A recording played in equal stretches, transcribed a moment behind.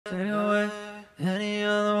Any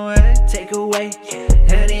other way, take away,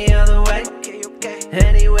 any other way,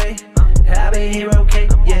 anyway, I've been here okay,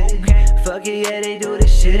 yeah, fuck it, yeah, they do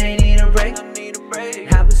this shit, ain't need a break,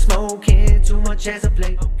 I've been smoking, too much as a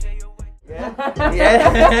play,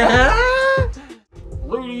 yeah.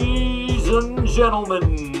 Ladies and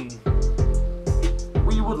gentlemen,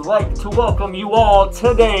 we would like to welcome you all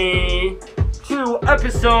today to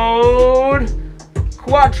episode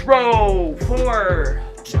Quattro for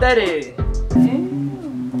Steady.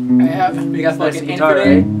 We got fucking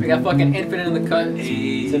Infinite. We got fucking Infinite in the cut.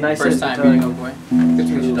 It's a nice first time meeting, oh boy. Good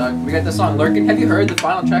to meet you, dog. We got the song Larcin. Have you heard the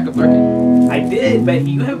final track of Larcin? I did, but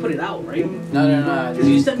you haven't put it out, right? No. Because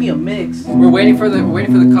you sent me a mix. We're waiting for the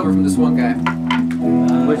cover from this one guy.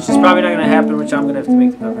 Which is probably not gonna happen, which I'm gonna have to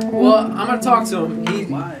make the cover. Well, I'm gonna talk to him.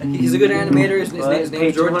 He's a good animator. His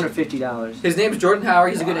name's Jordan. $250. His name's Jordan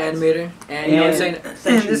Howard. He's a good animator. And you know what I'm saying?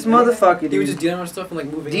 And this motherfucker, He was just dealing with stuff and like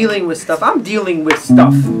moving. dealing with stuff. I'm dealing with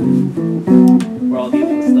stuff. We're all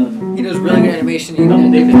dealing with stuff. He does really good animation. He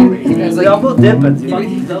has like Double dip it, he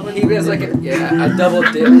dude. has like a double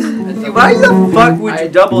dip. Why the fuck would you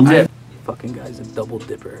double dip? Fucking guy's a double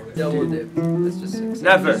dipper. Double dip. That's just sick.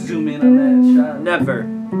 Never. Zoom in on that shot. Never.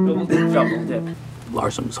 Double dip. Double dip.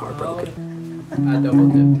 Larcin was heartbroken. I double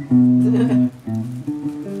dip.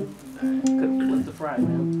 Could've flipped the fry,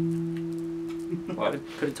 man. What?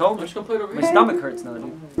 Could have told I'm me. just gonna play it over My here. stomach hurts now,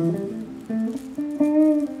 dude.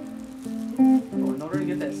 Well, in order to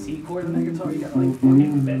get that C chord in that guitar, you gotta like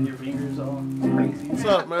fucking bend your fingers all crazy. What's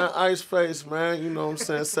up, man? Ice Face, man. You know what I'm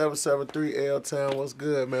saying? 773 L-Town. What's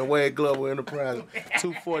good, man? Wade Global Enterprise.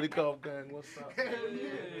 240 Golf Gang. What's up?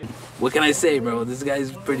 What can I say, bro? This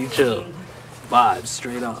guy's pretty chill. Vibes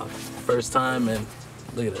straight off. First time, and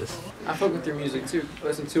look at this. I fuck with your music too.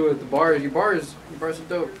 Listen to it. The bars. Your bars are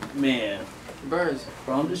dope. Man, Your bars.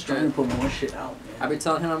 bro, I'm just trying to put more shit out, man. I be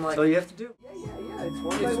telling him I'm like, So you have to do. Yeah,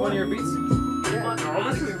 it's one of your beats.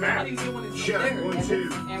 Oh, this is mad. Dude, you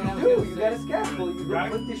got a scaffold. You go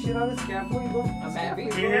put this shit on a scaffold. You go. A mad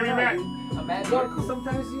beat. Can you hear me, Matt? A mad Look, beat.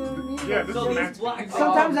 sometimes you know what I mean. Yeah, this is Matt.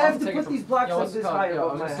 Sometimes I have to take it put from- these blocks Yo, up what's this it called? high Yo,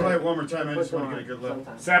 above my what's it Play head. it one more time. I just want to get a good level.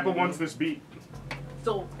 Zappa wants this beat.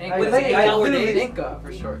 So, What's like- I hour literally- day Inca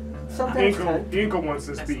for short. Sometimes Inca wants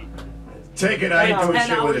this beat. Take it, I ain't doing 10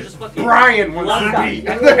 shit hours with just it. fucking. Brian wants the beat.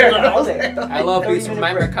 I love beats from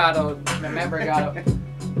my Mercado. My Mercado.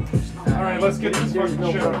 Alright, let's get this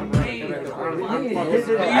fucking shit on.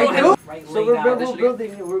 So we're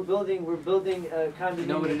building a condominium You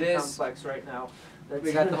know what it is? complex right now.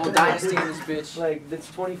 We got the whole Dynasty in this bitch. Like that's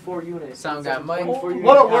 24 units. SoundGuyMike. 24 units.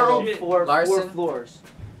 What a world. Four Larcin. floors.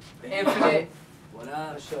 Infinite.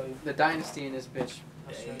 I'll show you. The Dynasty in this bitch.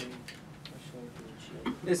 I'll show you.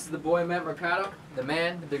 This is the boy Matt Mercado. The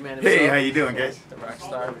man, the big man himself. Hey, how you doing, guys? The rock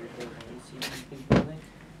star.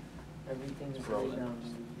 Everything is laid down.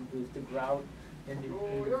 The grout and the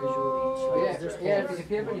individual Oh, each. if you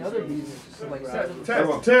have any other beats, just like Test,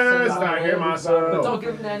 I hear but myself. don't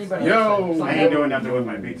give them to anybody Yo. else. I ain't doing nothing with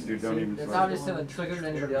my beats, dude. Don't even It's start. not just in the trigger to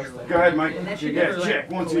anybody else. Go ahead, Mike. And that shit Yeah, never,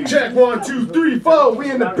 check. 1, 2. Check 1, 2, 3, 4.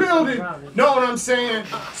 We in the building. Know what I'm saying?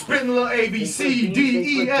 Spitting a little A, B, C,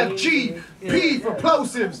 D, E, F, G. P for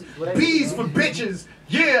plosives. B's for bitches.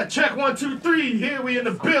 Yeah, check 1, 2, 3. Here we in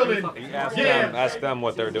the building. Yeah. Ask them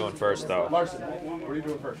what they're doing first, though. Larcin, what are you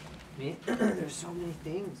doing first? Me? There's so many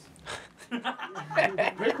things.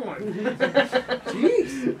 Pick one.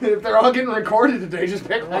 Jeez. If they're all getting recorded today, just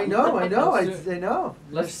pick one. I know. I know.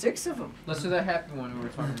 There's 6 of them. Let's do that happy one we were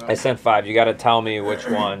talking about. I sent 5. You gotta tell me which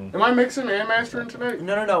one. Am I mixing and mastering tonight?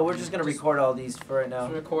 No. We're just gonna record all these for right now.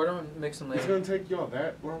 Let's record them and mix them It's later. gonna take y'all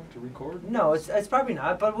that long to record? No, it's probably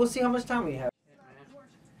not, but we'll see how much time we have.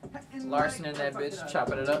 Larcin in that bitch,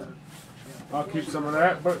 chopping it up. I'll keep some of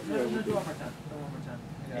that, but yeah.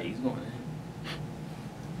 Yeah, he's going.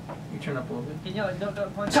 You turn up a little bit.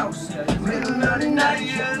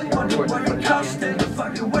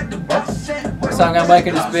 SoundGuyMike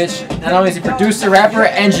in this bitch. Not only is he producer, rapper,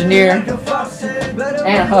 engineer, and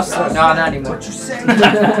hustler. No, not anymore.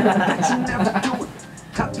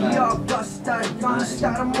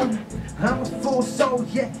 I'm a fool, so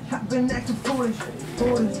yeah, I've been acting foolish. You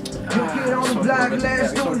get on the block,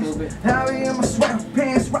 let's do this. How we in my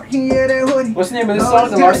sweatpants, rocking yeah, that hoodie. What's the name of this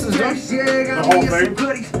song? The Larcin's doing? The whole thing?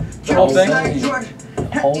 The whole thing?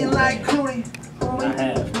 Acting like Clooney. I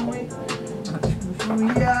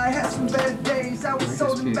Yeah, I had some bad days. I was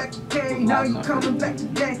sold back again. Now you coming back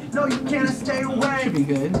again. No, you can't stay away. Should be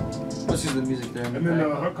good. Let's use the music there. And then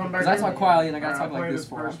the hook come back. Cause I talk quietly and I gotta Alright, talk like play this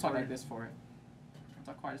for it. I'm first, talking play like this for it.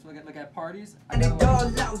 Talk quiet. So like at parties, I And got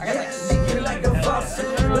it all out, yeah, sneaking like a faucet.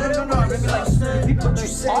 But I'm not like people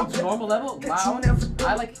that talk normal level, loud.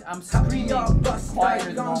 I'm screaming quieter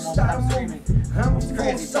than normal, but I'm screaming. It's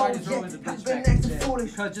crazy. Parties are always a bitch back in the day.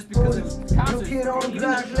 Because just because it was concerts,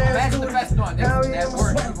 imagine the best one. That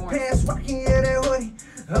word, pants rocking, yeah, that hoodie.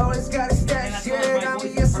 Always got a stash, yeah, got me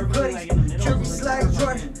in some goodies. Tributes like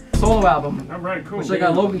Jordan. Solo album. All right, cool. Which I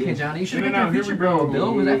got Logan K. Johnny. You should have got Here feature, we bro. go.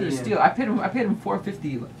 Bill was after the steal. I paid him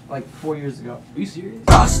 $450 like 4 years ago. Are you serious?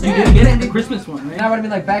 You didn't get it? The Christmas one, right? Now what I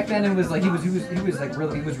mean, like back then it was like he was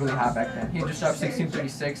really hot back then. He had just dropped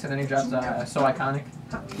 1636 and then he dropped So Iconic.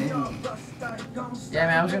 Yeah,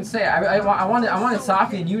 man, I was gonna say I wanted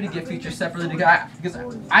Safi and you to get features separately because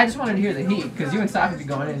I just wanted to hear the heat because you and Safi be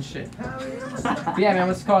going in and shit. But yeah, man,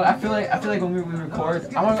 what's it called? I feel like when we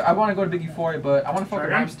record, I want to go to Big Euphoria, but I want to fuck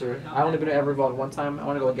with Hamster. I only been ever involved one time. I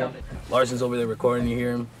want to go again. Larcin's over there recording. You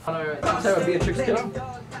hear him? Talk Beatrix Kiddo.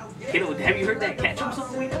 Kiddo, have you heard that Ketchup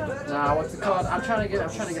song we have? Nah, what's it called? I'm trying to get on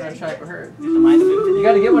track with her. Am I the You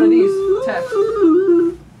gotta get one of these tapped.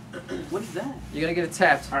 What is that? You gotta get it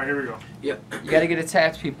tapped. All right, here we go. Yep. You gotta get it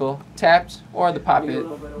tapped, people. Tapped or the pop it,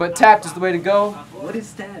 but tapped is the way to go. What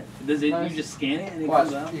is that? Does it? You just scan it and it Watch.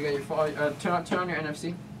 comes out? You got your phone. Turn on your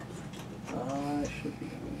NFC. Should be.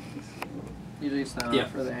 Usually it's not Yeah.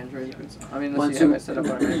 for the Android. I mean, One, unless you two. have it set up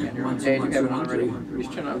already on your own page, you have it on already.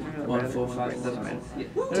 Just turn it up. 1, 4, 5, It doesn't matter.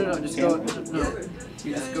 No, just go. No,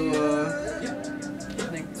 you just go. I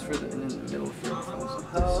think it's for in the middle for the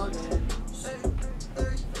phones.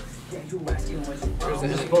 Where's the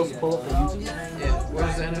Supposed to pull up the YouTube? Yeah,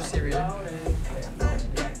 where's the NFC reader?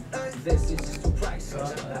 This is just the price. I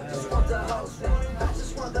just want the hoes, I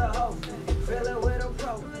just want the hoe. Fill it with a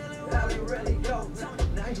pro, how we really go.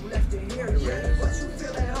 Now you left it here, yeah, but you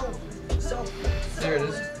feel at home. So, There it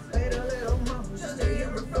is. wait a little more, just to hear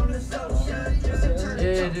it from the soul.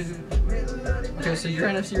 Yeah, dude. Okay, so your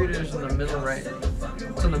NFC reader is in the middle right.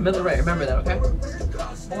 It's in the middle right. Remember that, okay?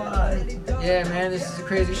 Yeah, man, this is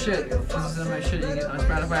crazy shit. This is my shit you get on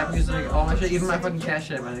Spotify. I'm using like all my shit, even my fucking Cash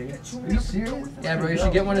App, my nigga. Are you serious? Yeah, bro, you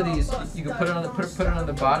should get one of these. You can put it on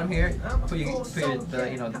the bottom here. Put your the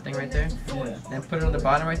thing right there. Yeah. And put it on the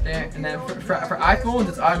bottom right there. And then for iPhones,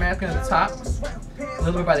 it's automatically on the top. A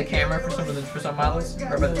little bit by the camera for some models,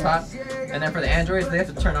 or by the top. And then for the Androids, they have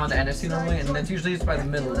to turn on the NFC normally, and then usually it's by the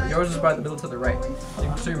middle. Yours is by the middle to the right.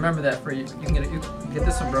 So remember that for you. You can get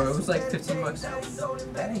this one, bro. It was like $15.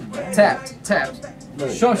 Tapped.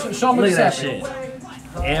 Show them Look what's at that happening.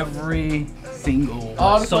 shit. Every single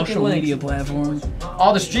All the social fucking media platform.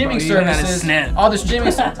 All the streaming Bro, you gotta services, snap. all the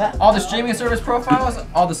streaming service profiles,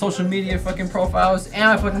 all the social media fucking profiles, and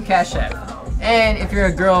my fucking Cash App. And if you're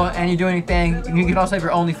a girl and you do anything, you can also have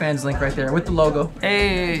your OnlyFans link right there with the logo.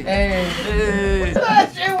 Hey.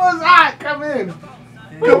 That shit was hot. Come in.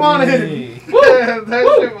 Come on in.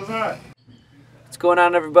 That shit was hot. What's going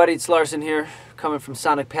on, everybody? It's Larcin here, coming from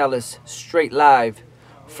Sonic Palace, straight live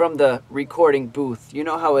from the recording booth. You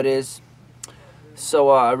know how it is. So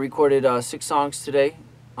I recorded 6 songs today.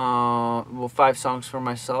 Well, 5 songs for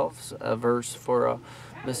myself, a verse for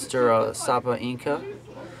Mr. Majin Inca,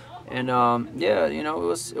 and yeah, you know, it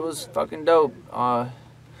was fucking dope. I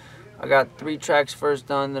got 3 tracks first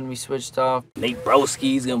done, then we switched off. Nate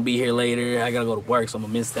Broski's gonna be here later. I gotta go to work, so I'm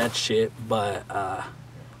gonna miss that shit. But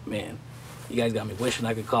man, you guys got me wishing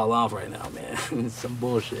I could call off right now, man. Some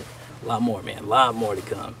bullshit. A lot more, man. A lot more to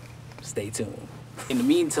come. Stay tuned. In the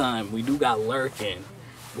meantime, we do got Larcin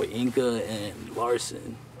with Inca and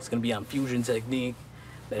Larcin. It's gonna be on Fusion Technique.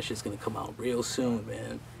 That shit's gonna come out real soon,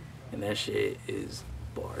 man. And that shit is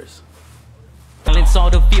bars. Silence all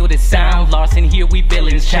to feel the sound. Larcin here, we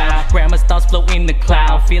villains child. Grandma starts flow in the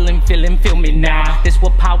cloud. Feeling, feel me now. This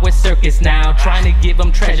what power circus now. Trying to give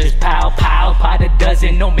them treasures, pow, by the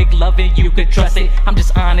dozen. No make loving, you could trust it. I'm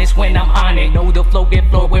just honest when I'm on it. Know the flow get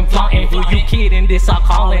flow when flaunting. Who you kidding? This I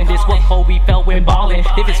callin'. This what Kobe felt when ballin'.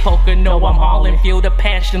 If it's poker, no, I'm haulin'. Feel the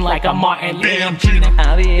passion like I'm Martin. Damn,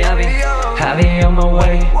 I be on my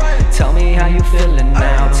way. Tell me how you feeling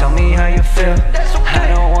now. Tell me how you feel. I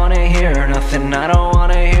don't wanna hear nothing. I don't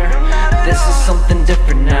wanna hear. This is something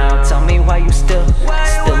different now. Tell me why you still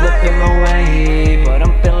up in my way. But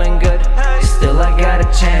I'm feeling good. Still I got a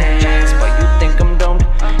chance. But you think I'm doomed?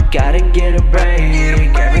 Gotta get a break.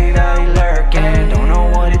 Everybody lurking. Don't know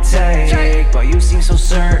what it takes. But you seem so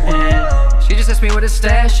certain. She just asked me what his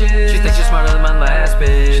stash is. She thinks she's smarter than my last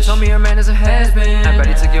bitch. She told me her man is a has-been. I bet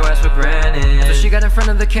he took your ass for granted. So she got in front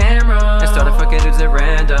of the camera and started fucking dudes at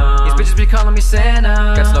random. These bitches be calling me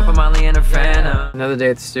Santa. Got Snoop and Molly and a Fanta. Another day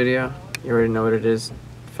at the studio. You already know what it is.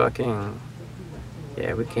 Fucking...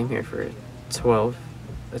 yeah, we came here for 12.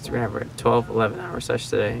 we're gonna have a 12-11 hour session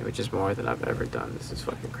today, which is more than I've ever done. This is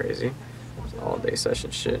fucking crazy. It's all day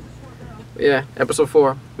session shit. But yeah, episode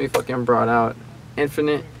 4, we fucking brought out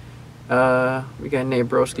Infinite. We got Nate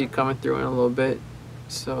Broski coming through in a little bit.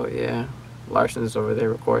 So yeah, Larcin's over there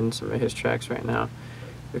recording some of his tracks right now.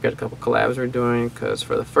 We got a couple collabs we're doing, because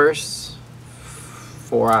for the first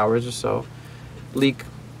 4 hours or so, Leek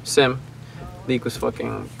was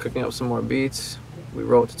fucking cooking up some more beats. We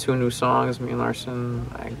wrote 2 new songs, me and Larcin.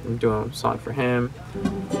 I'm doing a song for him.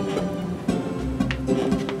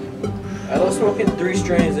 I love smoking 3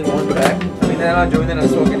 strains in one pack. I mean, then I'm doing that, I'm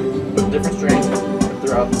smoking different strains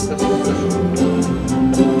throughout the session.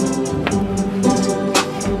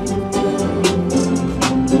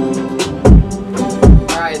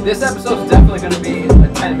 Alright, this episode's definitely going to be a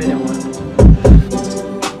 10-minute one.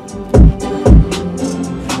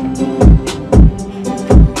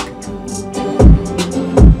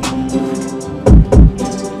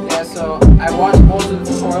 I watched most of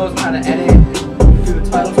the tutorials how to edit and do the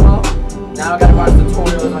titles well. Now I gotta watch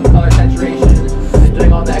tutorials on color saturation and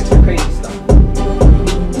doing all the extra crazy stuff.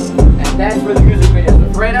 And that's for the music videos.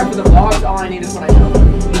 But right after the vlogs, all I need is what I know.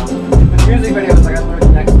 You know? But the music videos, I gotta learn the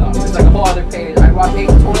next stuff. It's like a whole other page. I watch 8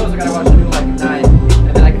 tutorials, I gotta watch a new like 9,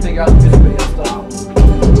 and then I can figure out the music video stuff.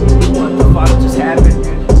 What the fuck just happened,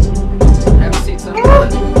 dude? Have a seat, son.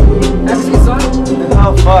 Have a seat, son.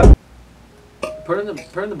 Oh fuck. Put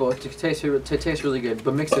in the bowl. It tastes really good,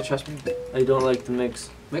 but mix it. Trust me. I don't like the mix.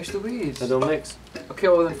 Mix the weeds. I don't mix. Okay,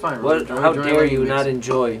 well then fine. What? How dare you not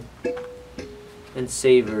enjoy and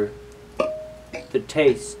savor the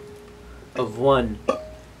taste of one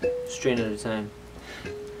strain at a time?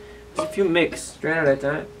 If you mix Strain at a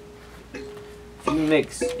time. If you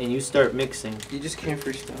mix and you start mixing, You just can't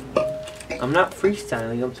freestyle. I'm not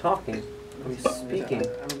freestyling. I'm talking. I'm speaking.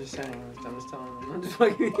 I'm just saying. I'm just telling them. I'm just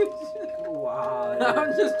fucking. Wow.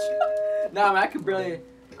 I'm just. No, I mean, I could barely.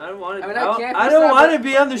 I don't want to. I mean, I can't. I don't want to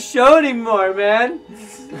be on the show anymore, man.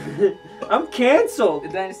 I'm canceled. The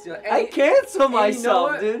Dynasty. I cancel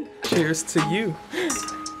myself, you know dude. Cheers to you.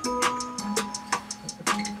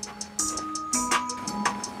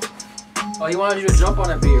 Oh, you wanted you to jump on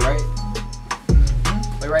a beat, right?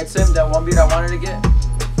 Wait, right, Sim? That one beat I wanted to get.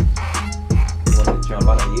 You want to jump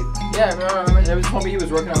on a beat? Yeah, remember there was one beat he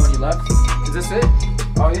was working on when he left. Is this it?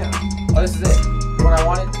 Oh yeah. Oh, this is it. The one I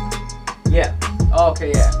wanted. Yeah. Oh,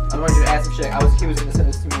 okay, yeah. I wanted you to add some shit. He was gonna send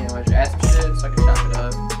this to me. I wanted you to add some shit so I can chop it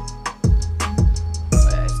up.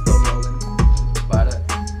 But yeah, it's still rolling.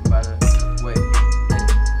 Wait. Hey,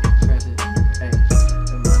 transit. Hey,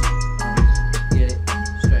 come on. Get it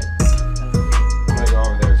straight. I'm gonna go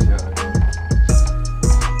over there and see how I do it.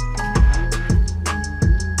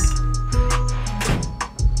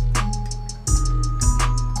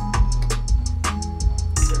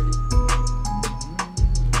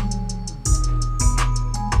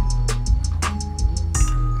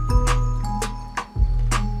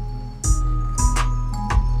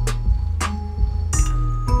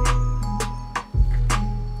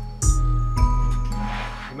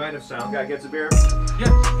 Mind if Sound Guy gets a beer? Yeah,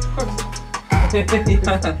 of course. See if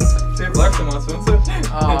Larcin wants one, so.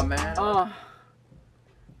 Oh man.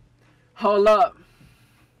 Hold up.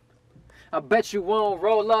 I bet you won't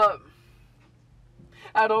roll up.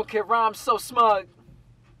 I don't care, I'm so smug.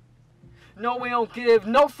 No, we don't give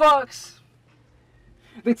no fucks.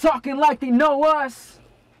 They talking like they know us.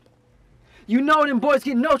 You know them boys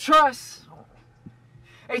get no trust.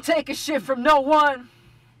 They taking shit from no one.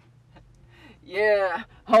 Yeah,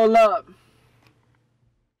 hold up.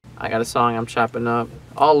 I got a song I'm chopping up,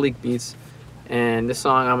 all Leek beats, and this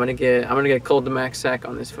song I'm gonna get Cold the Max Sack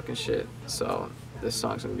on this fucking shit. So this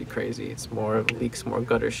song's gonna be crazy. It's more of Leek's, more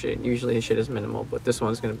gutter shit. Usually his shit is minimal, but this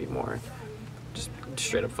one's gonna be more just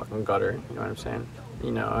straight up fucking gutter. You know what I'm saying?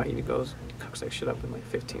 You know how he goes, cooks that shit up in like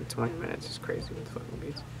 15-20 minutes. It's crazy with the fucking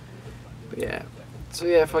beats. But yeah, so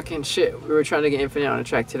yeah, fucking shit. We were trying to get Infinite on a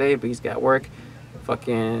track today, but he's got work.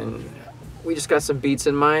 Fucking. We just got some beats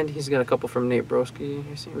in mind. He's got a couple from Nate Broski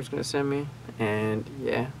he was going to send me. And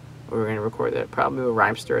yeah, we're going to record that probably with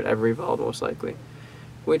Rhymester at every Vault most likely.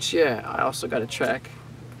 Which yeah, I also got a track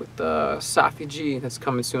with Safi G that's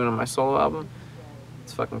coming soon on my solo album.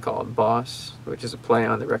 It's fucking called Boss, which is a play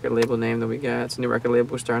on the record label name that we got. It's a new record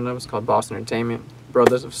label we're starting up. It's called BOSS Entertainment.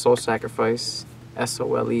 Brothers of Soul Sacrifice.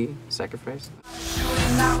 SOLE Sacrifice.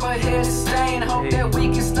 Not but here to stay and hope that we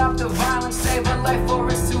can stop the violence, save a life or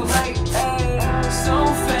it's too late. Ay, so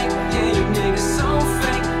fake, yeah, you niggas so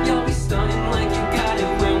fake. Y'all be stunning like you got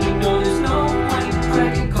it when we know there's no way.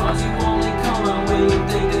 Credit cards, you only come out when you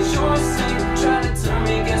think that you're safe. Try to turn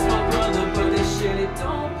me against my brother, but this shit it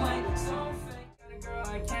don't play. So fake. Girl,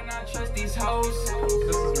 I cannot trust these hoes.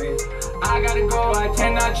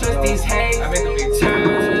 cannot trust these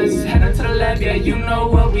haters. Heading to the lab, yeah, you know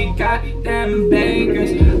what we got, them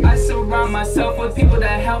bangers. I surround myself with people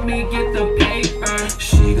that help me get the paper.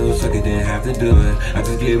 She gon' suck it, didn't have to do it. I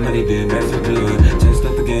just get money, didn't have to do it. Just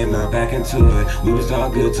left the game, now back into it. We was all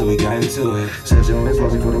good till we got into it. Said you only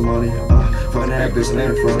fucking for the money. Fucking that bitch and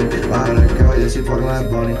that funny. That girl, yeah, she fucking like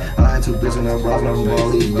bunny. I had two bitches and I brought my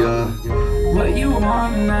molly, yeah. What you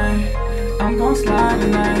want tonight? I'm gon' slide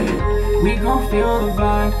tonight. We gon' feel the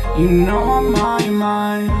vibe. You know I'm on your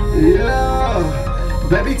mind. Yeah.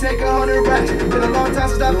 Baby, take 100 racks. Been a long time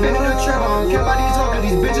since I've been in the trap. I don't care about these talking,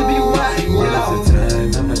 these bitches be whack. One at a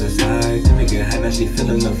time, I'm at the side. To make it high, now she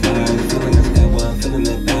feeling the vibe. Feeling the step one, feeling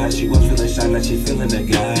the die. She was feeling shy, now she feeling the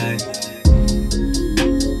guy.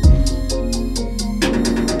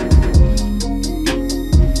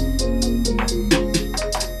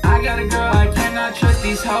 I gotta go, I cannot trust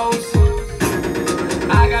these hoes.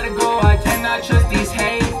 I gotta go, I cannot trust these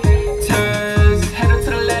haters. Head up to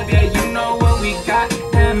the lab, yeah, you know what we got,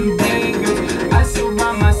 them bangers. I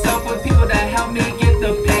surround myself with people that help me get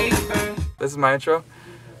the paper. This is my intro.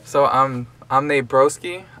 So I'm named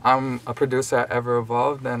Broski. I'm a producer at Ever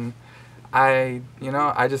Evolved, and I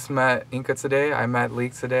just met Inca today. I met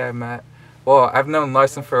Leek today. I've known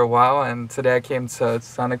Larcin for a while, and today I came to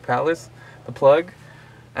Sonic Palace, the plug,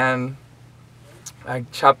 and I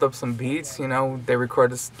chopped up some beats. They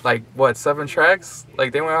recorded like 7 tracks.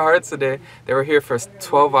 Like, they went hard today. They were here for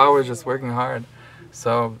 12 hours just working hard.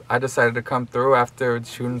 So I decided to come through after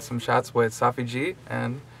shooting some shots with Safi G,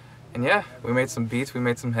 and yeah, we made some beats, we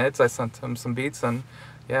made some hits. I sent him some beats, and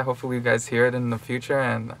yeah, hopefully you guys hear it in the future.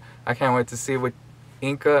 And I can't wait to see what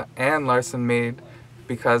Inca and Larcin made,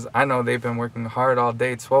 because I know they've been working hard all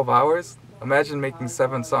day. 12 hours? Imagine making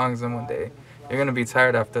 7 songs in one day. You're gonna be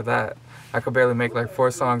tired after that. I could barely make like 4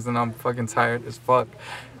 songs and I'm fucking tired as fuck.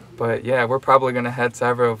 But yeah, we're probably gonna head to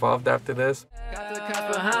Ever Evolved after this. Got the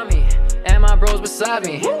cops behind me, and my bros beside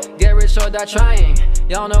me. Get rich or die trying.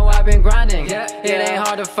 Y'all know I've been grinding. It ain't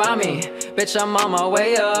hard to find me. Bitch, I'm on my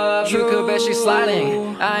way up. You could bet she's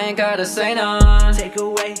sliding. I ain't gotta say none. Take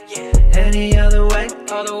away any other way.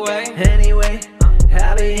 Anyway,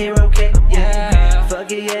 I'll be here okay.